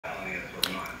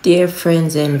Dear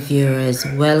friends and viewers,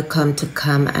 welcome to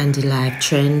Come and Live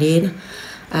Trending.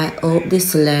 I hope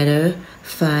this letter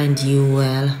finds you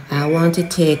well. I want to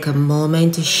take a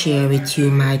moment to share with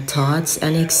you my thoughts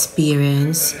and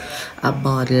experience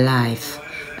about life.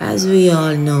 As we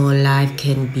all know, life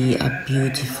can be a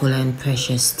beautiful and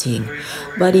precious thing,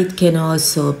 but it can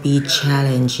also be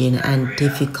challenging and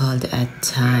difficult at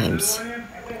times.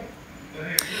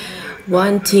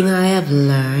 One thing I have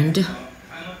learned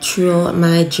throughout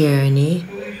my journey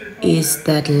is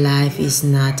that life is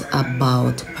not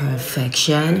about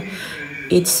perfection.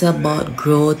 It's about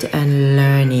growth and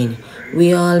learning.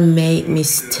 We all make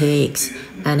mistakes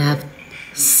and have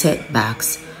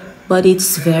setbacks, but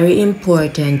it's very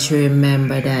important to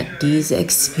remember that these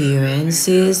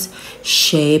experiences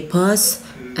shape us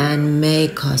and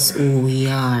make us who we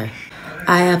are.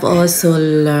 I have also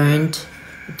learned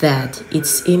that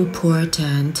it's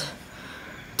important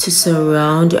to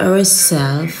surround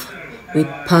ourselves with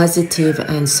positive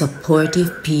and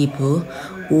supportive people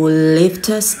who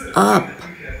lift us up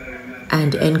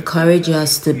and encourage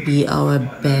us to be our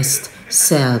best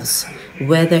selves,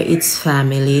 whether it's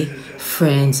family,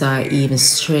 friends, or even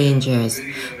strangers.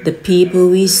 The people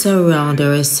we surround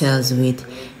ourselves with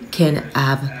can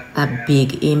have a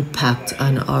big impact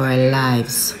on our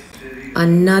lives.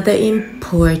 Another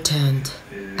important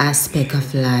aspect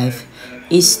of life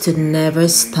is to never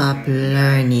stop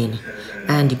learning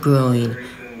and growing.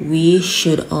 We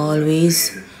should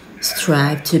always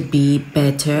strive to be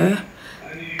better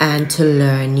and to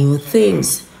learn new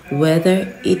things,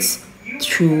 whether it's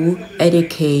through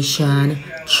education,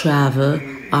 travel,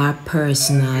 or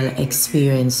personal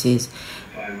experiences.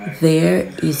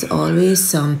 There is always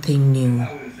something new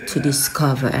to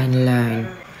discover and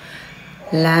learn.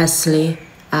 Lastly,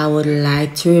 I would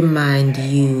like to remind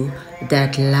you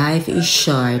that life is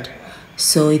short,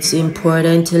 so it's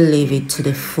important to live it to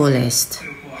the fullest.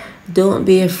 Don't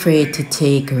be afraid to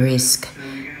take risks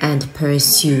and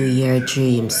pursue your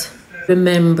dreams.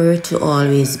 Remember to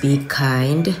always be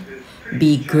kind,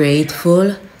 be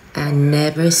grateful, and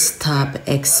never stop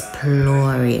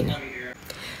exploring.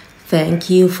 Thank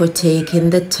you for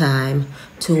taking the time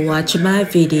to watch my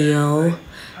video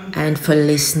and for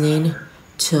listening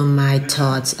to my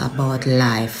thoughts about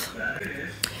life.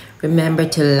 Remember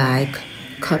to like,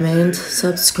 comment,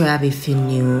 subscribe if you're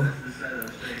new.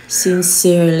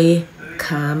 Sincerely,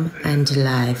 Come and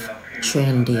Live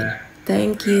Trending.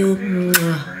 Thank you.